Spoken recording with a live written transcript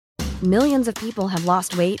Millions of people have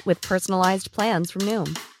lost weight with personalized plans from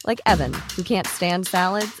Noom. Like Evan, who can't stand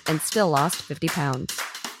salads and still lost 50 pounds.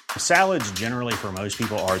 Salads generally for most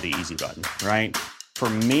people are the easy button, right? For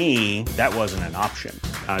me, that wasn't an option.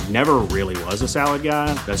 I never really was a salad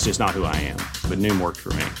guy. That's just not who I am. But Noom worked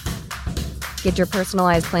for me. Get your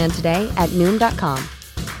personalized plan today at Noom.com.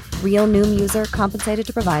 Real Noom user compensated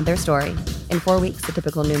to provide their story. In 4 weeks, the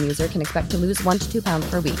typical Noom user can expect to lose 1 to 2 pounds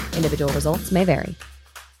per week. Individual results may vary.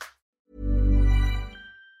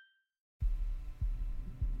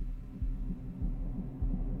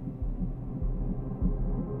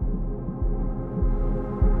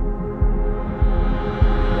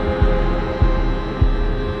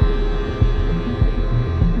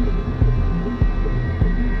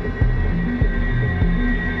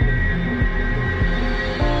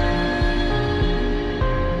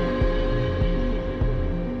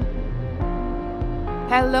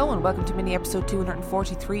 Hello and welcome to mini episode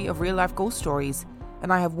 243 of Real Life Ghost Stories,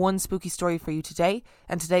 and I have one spooky story for you today,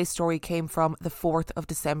 and today's story came from the 4th of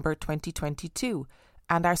December 2022,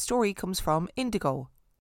 and our story comes from Indigo.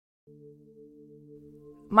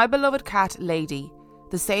 My beloved cat Lady,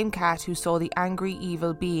 the same cat who saw the angry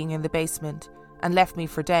evil being in the basement and left me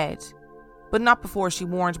for dead, but not before she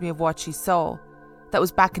warned me of what she saw. That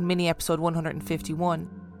was back in mini episode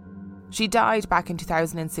 151. She died back in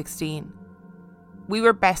 2016. We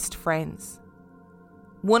were best friends.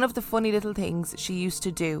 One of the funny little things she used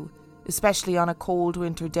to do, especially on a cold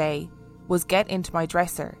winter day, was get into my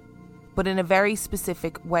dresser, but in a very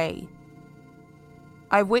specific way.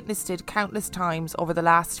 I've witnessed it countless times over the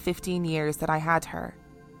last 15 years that I had her.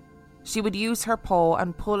 She would use her paw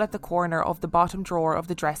and pull at the corner of the bottom drawer of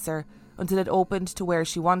the dresser until it opened to where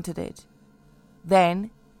she wanted it.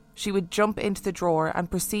 Then, she would jump into the drawer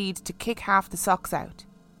and proceed to kick half the socks out.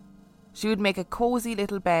 She would make a cosy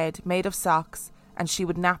little bed made of socks and she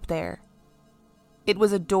would nap there. It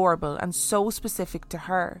was adorable and so specific to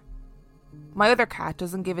her. My other cat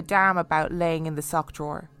doesn't give a damn about laying in the sock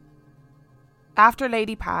drawer. After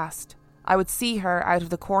Lady passed, I would see her out of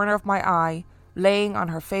the corner of my eye, laying on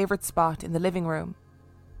her favourite spot in the living room.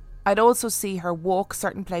 I'd also see her walk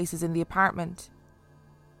certain places in the apartment.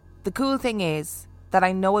 The cool thing is that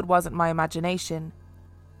I know it wasn't my imagination.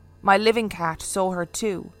 My living cat saw her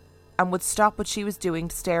too, and would stop what she was doing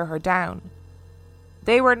to stare her down.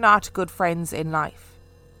 They were not good friends in life.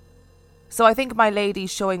 So I think my lady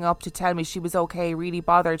showing up to tell me she was okay really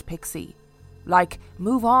bothered Pixie. Like,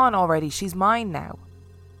 move on already, she's mine now.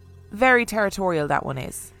 Very territorial that one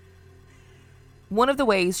is. One of the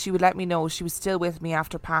ways she would let me know she was still with me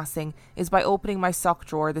after passing is by opening my sock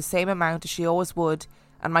drawer the same amount as she always would,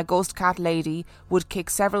 and my ghost cat Lady would kick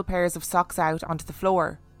several pairs of socks out onto the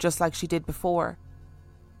floor, just like she did before.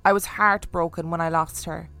 I was heartbroken when I lost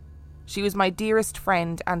her. She was my dearest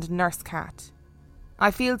friend and nurse cat. I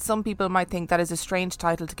feel some people might think that is a strange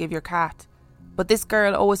title to give your cat, but this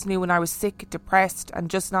girl always knew when I was sick, depressed, and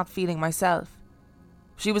just not feeling myself.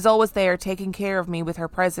 She was always there taking care of me with her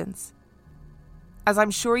presence. As I'm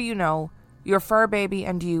sure you know, your fur baby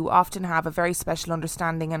and you often have a very special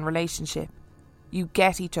understanding and relationship. You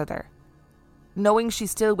get each other. Knowing she's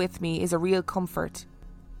still with me is a real comfort,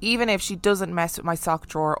 even if she doesn't mess with my sock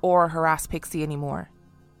drawer or harass Pixie anymore.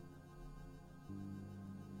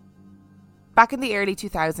 Back in the early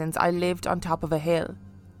 2000s, I lived on top of a hill.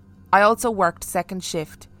 I also worked second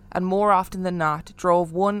shift and more often than not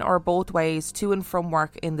drove one or both ways to and from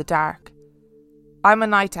work in the dark. I'm a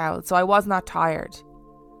night owl, so I was not tired.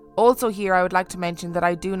 Also here I would like to mention that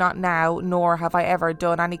I do not now, nor have I ever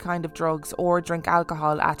done any kind of drugs or drink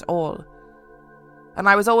alcohol at all. And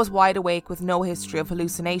I was always wide awake with no history of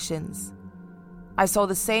hallucinations. I saw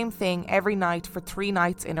the same thing every night for 3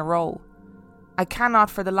 nights in a row. I cannot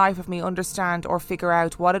for the life of me understand or figure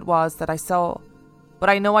out what it was that I saw, but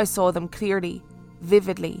I know I saw them clearly,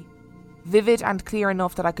 vividly, vivid and clear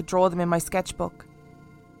enough that I could draw them in my sketchbook.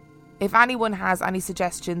 If anyone has any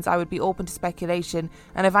suggestions, I would be open to speculation,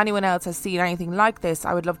 and if anyone else has seen anything like this,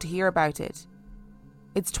 I would love to hear about it.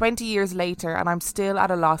 It's 20 years later and I'm still at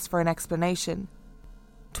a loss for an explanation.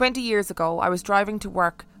 20 years ago, I was driving to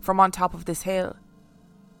work from on top of this hill.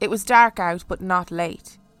 It was dark out, but not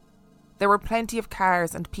late. There were plenty of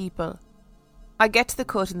cars and people. I get to the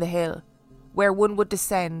cut in the hill, where one would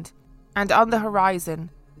descend, and on the horizon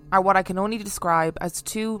are what I can only describe as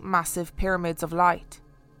 2 massive pyramids of light.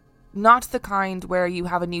 Not the kind where you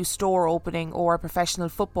have a new store opening or a professional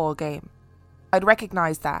football game. I'd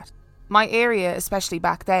recognise that. My area, especially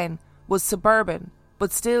back then, was suburban,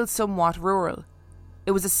 but still somewhat rural.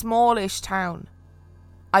 It was a smallish town.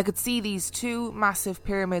 I could see these 2 massive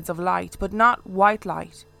pyramids of light, but not white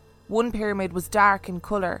light. One pyramid was dark in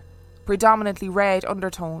colour, predominantly red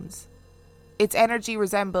undertones. Its energy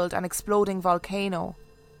resembled an exploding volcano,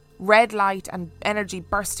 red light and energy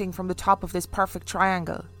bursting from the top of this perfect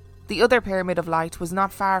triangle. The other pyramid of light was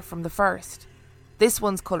not far from the first. This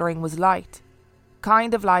one's colouring was light,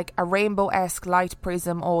 kind of like a rainbow-esque light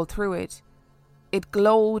prism all through it. It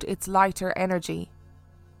glowed its lighter energy.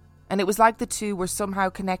 And it was like the two were somehow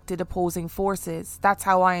connected opposing forces. That's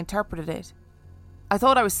how I interpreted it. I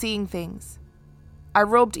thought I was seeing things. I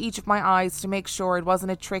rubbed each of my eyes to make sure it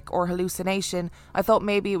wasn't a trick or hallucination. I thought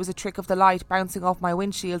maybe it was a trick of the light bouncing off my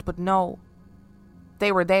windshield, but no.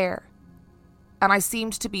 They were there. And I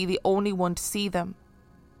seemed to be the only one to see them.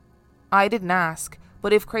 I didn't ask,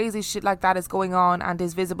 but if crazy shit like that is going on and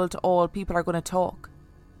is visible to all, people are going to talk.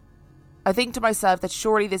 I think to myself that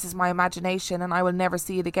surely this is my imagination and I will never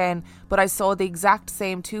see it again, but I saw the exact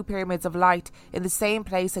same 2 pyramids of light in the same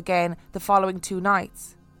place again the following 2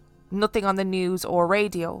 nights. Nothing on the news or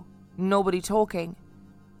radio. Nobody talking.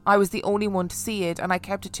 I was the only one to see it and I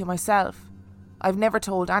kept it to myself. I've never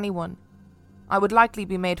told anyone. I would likely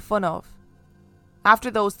be made fun of.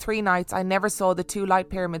 After those 3 nights, I never saw the 2 light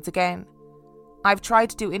pyramids again. I've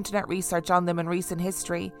tried to do internet research on them in recent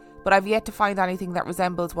history, but I've yet to find anything that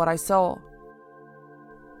resembles what I saw.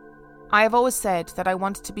 I have always said that I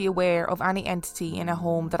wanted to be aware of any entity in a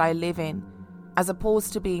home that I live in, as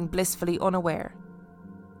opposed to being blissfully unaware.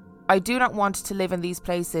 I do not want to live in these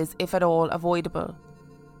places if at all avoidable,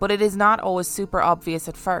 but it is not always super obvious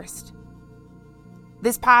at first.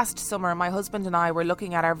 This past summer, my husband and I were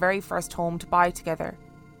looking at our very first home to buy together.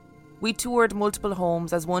 We toured multiple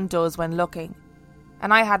homes as one does when looking,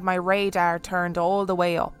 and I had my radar turned all the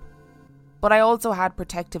way up. But I also had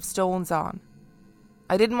protective stones on.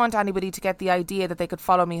 I didn't want anybody to get the idea that they could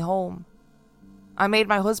follow me home. I made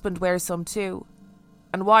my husband wear some too,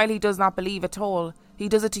 and while he does not believe at all, he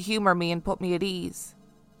does it to humour me and put me at ease.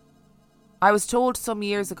 I was told some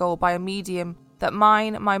years ago by a medium that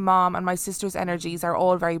mine, my mom and my sister's energies are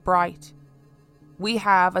all very bright. We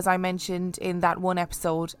have, as I mentioned in that one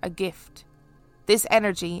episode, a gift. This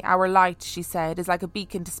energy, our light, she said, is like a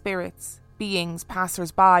beacon to spirits, beings,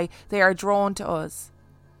 passers-by. They are drawn to us.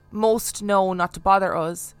 Most know not to bother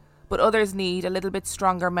us, but others need a little bit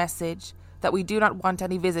stronger message that we do not want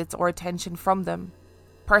any visits or attention from them.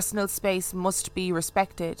 Personal space must be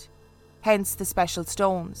respected, hence the special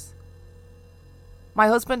stones. My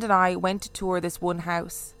husband and I went to tour this one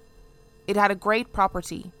house. It had a great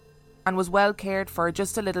property and was well cared for,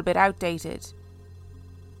 just a little bit outdated.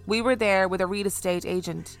 We were there with a real estate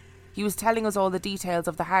agent. He was telling us all the details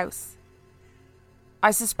of the house.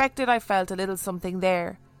 I suspected I felt a little something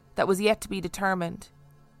there that was yet to be determined.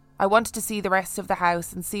 I wanted to see the rest of the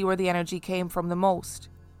house and see where the energy came from the most,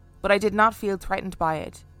 but I did not feel threatened by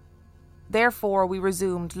it. Therefore, we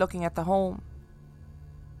resumed looking at the home.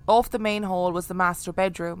 Off the main hall was the master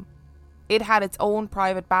bedroom. It had its own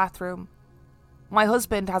private bathroom. My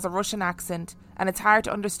husband has a Russian accent and it's hard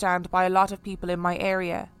to understand by a lot of people in my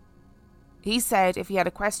area. He said if he had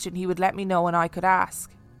a question he would let me know and I could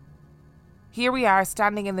ask. Here we are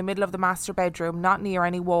standing in the middle of the master bedroom, not near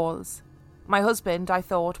any walls. My husband, I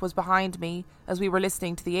thought, was behind me as we were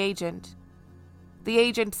listening to the agent. The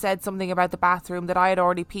agent said something about the bathroom that I had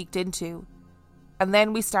already peeked into, and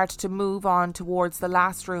then we started to move on towards the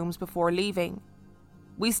last rooms before leaving.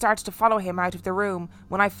 We started to follow him out of the room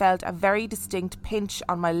when I felt a very distinct pinch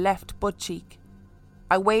on my left butt cheek.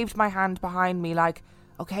 I waved my hand behind me like,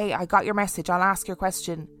 "Okay, I got your message, I'll ask your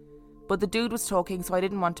question." But the dude was talking, so I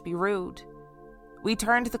didn't want to be rude. We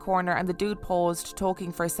turned the corner and the dude paused,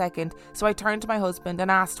 talking for a second, so I turned to my husband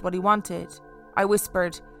and asked what he wanted. I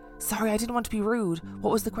whispered, "Sorry, I didn't want to be rude.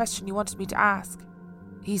 What was the question you wanted me to ask?"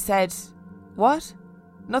 He said, "What?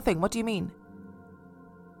 Nothing, what do you mean?"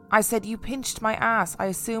 I said, "You pinched my ass. I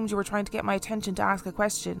assumed you were trying to get my attention to ask a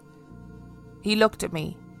question." He looked at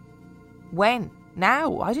me. "When?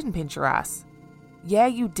 Now? I didn't pinch your ass." "Yeah,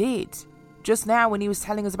 you did. Just now when he was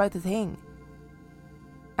telling us about the thing."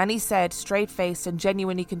 And he said, straight-faced and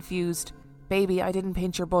genuinely confused, "Baby, I didn't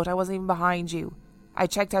pinch your butt. I wasn't even behind you. I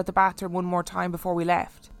checked out the bathroom one more time before we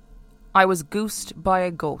left." I was goosed by a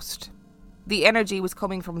ghost. The energy was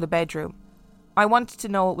coming from the bedroom. I wanted to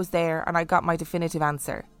know it was there, and I got my definitive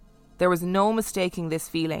answer. There was no mistaking this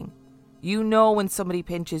feeling. You know when somebody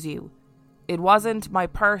pinches you. It wasn't my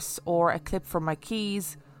purse or a clip from my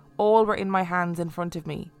keys. All were in my hands in front of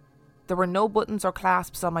me. There were no buttons or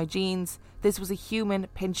clasps on my jeans. This was a human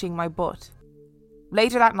pinching my butt.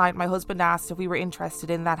 Later that night, my husband asked if we were interested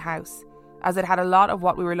in that house, as it had a lot of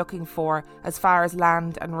what we were looking for as far as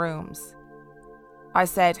land and rooms. I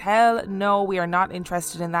said, "Hell no, we are not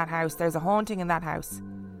interested in that house. There's a haunting in that house."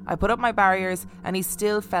 I put up my barriers and he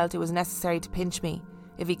still felt it was necessary to pinch me.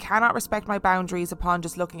 If he cannot respect my boundaries upon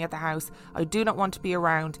just looking at the house, I do not want to be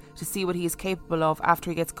around to see what he is capable of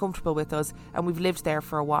after he gets comfortable with us and we've lived there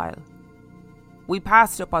for a while. We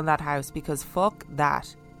passed up on that house because fuck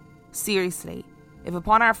that. Seriously, if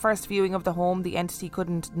upon our first viewing of the home the entity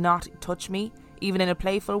couldn't not touch me, even in a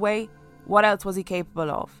playful way, what else was he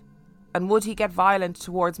capable of? And would he get violent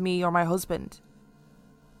towards me or my husband?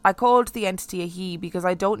 I called the entity a he because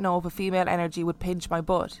I don't know if a female energy would pinch my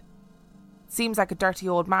butt. Seems like a dirty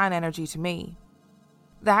old man energy to me.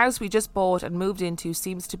 The house we just bought and moved into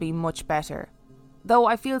seems to be much better, though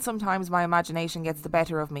I feel sometimes my imagination gets the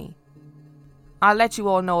better of me. I'll let you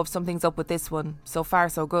all know if something's up with this one. So far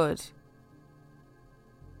so good.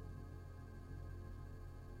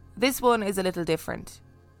 This one is a little different.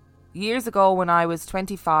 Years ago when I was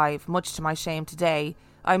 25, much to my shame today,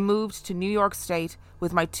 I moved to New York State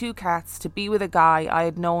with my 2 cats to be with a guy I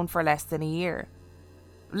had known for less than a year.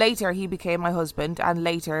 Later he became my husband and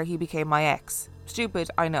later he became my ex. Stupid,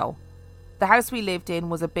 I know. The house we lived in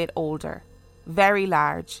was a bit older, very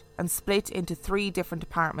large, and split into 3 different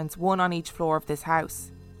apartments, one on each floor of this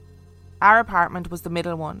house. Our apartment was the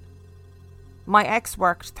middle one. My ex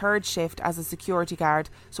worked 3rd shift as a security guard,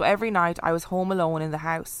 so every night I was home alone in the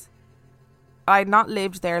house. I had not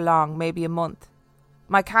lived there long, maybe a month.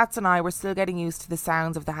 My cats and I were still getting used to the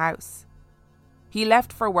sounds of the house. He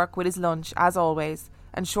left for work with his lunch, as always,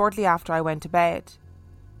 and shortly after I went to bed.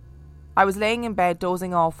 I was laying in bed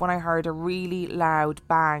dozing off when I heard a really loud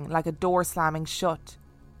bang, like a door slamming shut,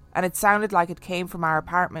 and it sounded like it came from our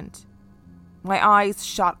apartment. My eyes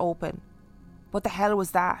shot open. What the hell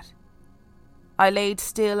was that? I laid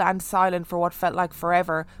still and silent for what felt like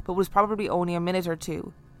forever, but was probably only a minute or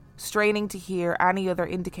 2, straining to hear any other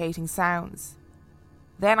indicating sounds.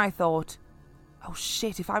 Then I thought, oh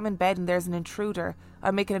shit, if I'm in bed and there's an intruder,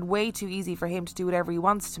 I'm making it way too easy for him to do whatever he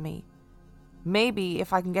wants to me. Maybe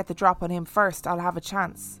if I can get the drop on him first, I'll have a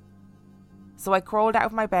chance. So I crawled out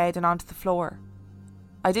of my bed and onto the floor.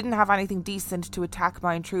 I didn't have anything decent to attack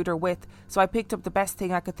my intruder with, so I picked up the best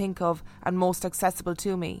thing I could think of and most accessible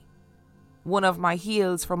to me. One of my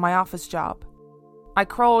heels from my office job. I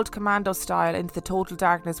crawled commando style into the total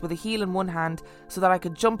darkness with a heel in one hand so that I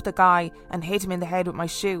could jump the guy and hit him in the head with my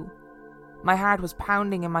shoe. My heart was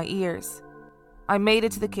pounding in my ears. I made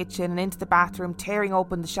it to the kitchen and into the bathroom, tearing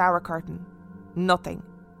open the shower curtain. Nothing.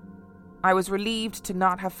 I was relieved to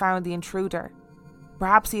not have found the intruder.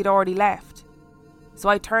 Perhaps he had already left. So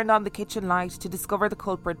I turned on the kitchen light to discover the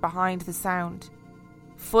culprit behind the sound,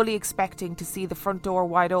 fully expecting to see the front door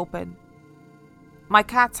wide open. My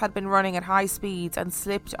cats had been running at high speeds and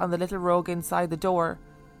slipped on the little rug inside the door.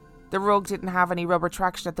 The rug didn't have any rubber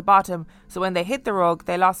traction at the bottom, so when they hit the rug,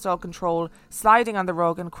 they lost all control, sliding on the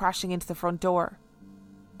rug and crashing into the front door.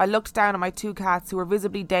 I looked down at my 2 cats who were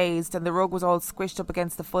visibly dazed and the rug was all squished up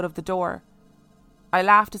against the foot of the door. I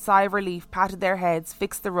laughed a sigh of relief, patted their heads,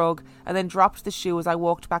 fixed the rug, and then dropped the shoe as I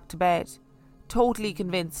walked back to bed, totally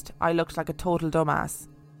convinced I looked like a total dumbass.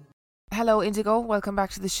 Hello Indigo, welcome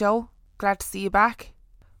back to the show. Glad to see you back.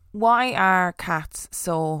 Why are cats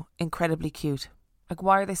so incredibly cute? Like,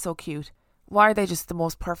 why are they so cute? Why are they just the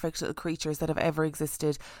most perfect little creatures that have ever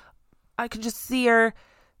existed? I can just see her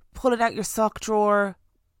pulling out your sock drawer,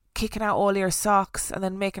 kicking out all your socks, and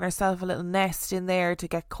then making herself a little nest in there to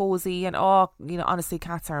get cozy. And honestly,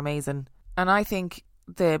 cats are amazing. And I think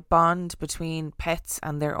the bond between pets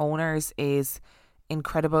and their owners is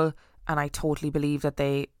incredible. And I totally believe that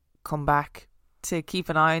they come back to keep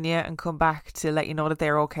an eye on you and come back to let you know that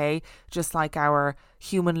they're okay, just like our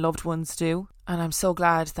human loved ones do. And I'm so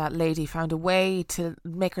glad that lady found a way to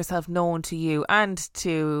make herself known to you and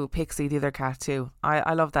to Pixie, the other cat too.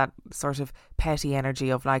 I love that sort of petty energy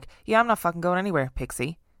of like, yeah, I'm not fucking going anywhere,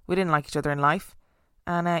 Pixie. We didn't like each other in life.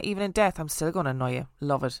 And even in death, I'm still going to annoy you.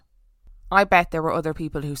 Love it. I bet there were other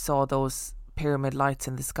people who saw those pyramid lights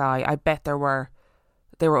in the sky. I bet there were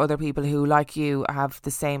other people who, like you, have the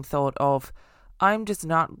same thought of, I'm just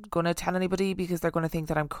not going to tell anybody because they're going to think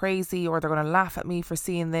that I'm crazy or they're going to laugh at me for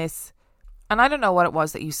seeing this. And I don't know what it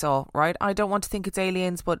was that you saw, right? I don't want to think it's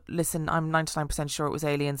aliens, but listen, I'm 99% sure it was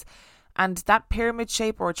aliens. And that pyramid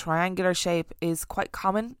shape or triangular shape is quite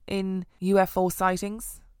common in UFO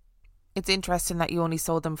sightings. It's interesting that you only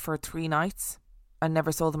saw them for 3 nights and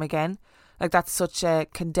never saw them again. Like, that's such a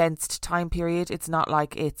condensed time period. It's not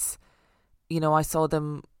like it's, I saw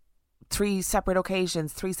them 3 separate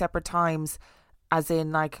occasions, 3 separate times, as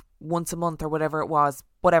in like once a month or whatever it was,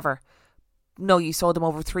 whatever. No, you saw them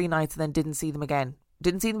over 3 nights and then didn't see them again.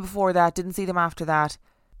 Didn't see them before that, didn't see them after that.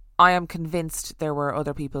 I am convinced there were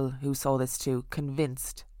other people who saw this too.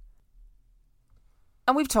 Convinced.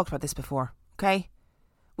 And we've talked about this before, okay?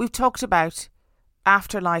 We've talked about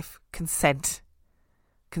afterlife consent.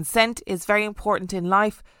 Consent is very important in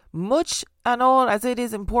life, much and all as it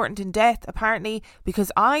is important in death, apparently,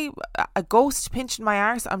 because a ghost pinching my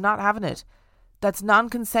arse, I'm not having it. That's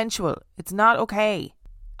non-consensual. It's not okay.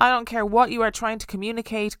 I don't care what you are trying to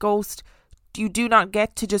communicate, ghost. You do not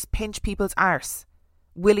get to just pinch people's arse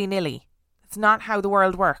willy-nilly. It's not how the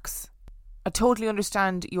world works. I totally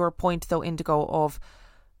understand your point, though, Indigo, of,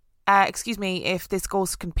 excuse me, if this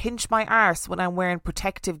ghost can pinch my arse when I'm wearing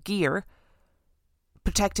protective gear,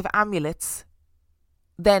 protective amulets,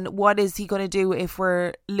 then what is he going to do if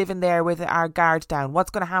we're living there with our guard down?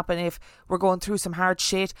 What's going to happen if we're going through some hard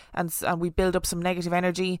shit and we build up some negative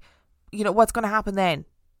energy? You know, what's going to happen then?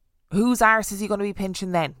 Whose arse is he going to be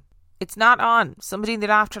pinching then? It's not on. Somebody in the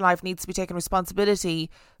afterlife needs to be taking responsibility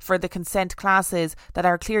for the consent classes that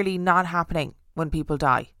are clearly not happening when people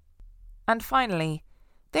die. And finally,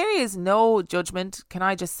 there is no judgment, can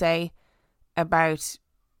I just say, about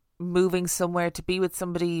moving somewhere to be with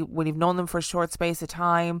somebody when you've known them for a short space of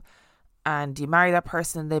time and you marry that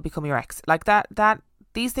person and they become your ex. Like that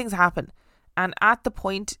these things happen. And at the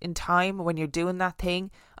point in time when you're doing that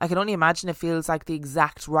thing, I can only imagine it feels like the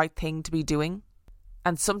exact right thing to be doing.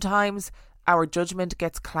 And sometimes our judgment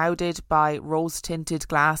gets clouded by rose-tinted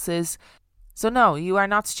glasses. So no, you are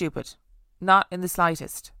not stupid. Not in the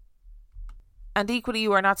slightest. And equally,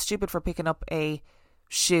 you are not stupid for picking up a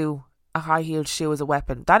high-heeled shoe as a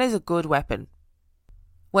weapon. That is a good weapon.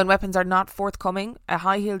 When weapons are not forthcoming, a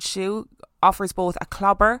high-heeled shoe offers both a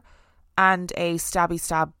clobber and a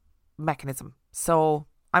stabby-stab mechanism. So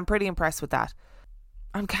I'm pretty impressed with that.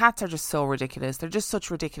 And cats are just so ridiculous. They're just such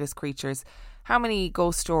ridiculous creatures. How many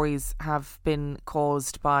ghost stories have been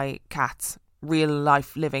caused by cats? Real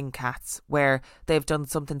life living cats, where they've done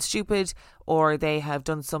something stupid or they have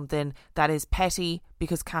done something that is petty,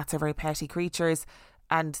 because cats are very petty creatures,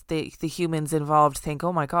 and the humans involved think,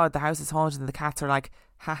 oh my god, the house is haunted, and the cats are like,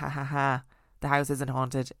 ha ha ha ha, the house isn't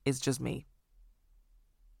haunted, it's just me.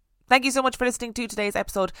 Thank you so much for listening to today's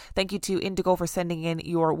episode. Thank you to Indigo for sending in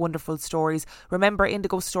your wonderful stories. Remember,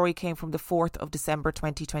 Indigo's story came from the 4th of December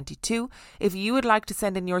 2022. If you would like to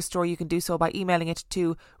send in your story, you can do so by emailing it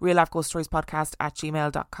to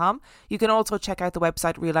reallifeghoststoriespodcast@gmail.com. You can also check out the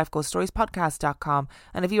website reallifeghoststoriespodcast.com.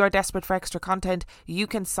 And if you are desperate for extra content, you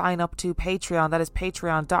can sign up to Patreon. That is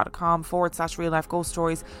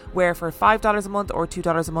patreon.com/reallifeghoststories, where for $5 a month or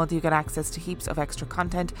 $2 a month, you get access to heaps of extra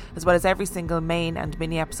content, as well as every single main and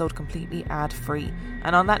mini episode completely ad-free.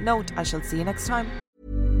 And on that note, I shall see you next time.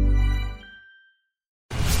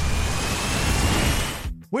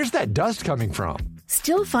 Where's that dust coming from?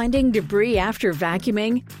 Still finding debris after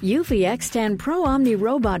vacuuming? Eufy X10 Pro Omni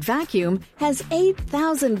Robot Vacuum has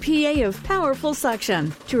 8,000 PA of powerful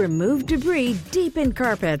suction to remove debris deep in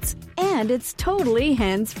carpets. And it's totally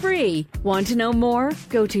hands-free. Want to know more?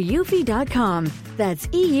 Go to eufy.com. That's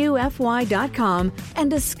EUFY.com and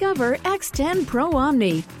discover X10 Pro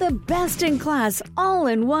Omni, the best-in-class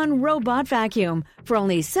all-in-one robot vacuum for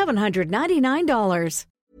only $799.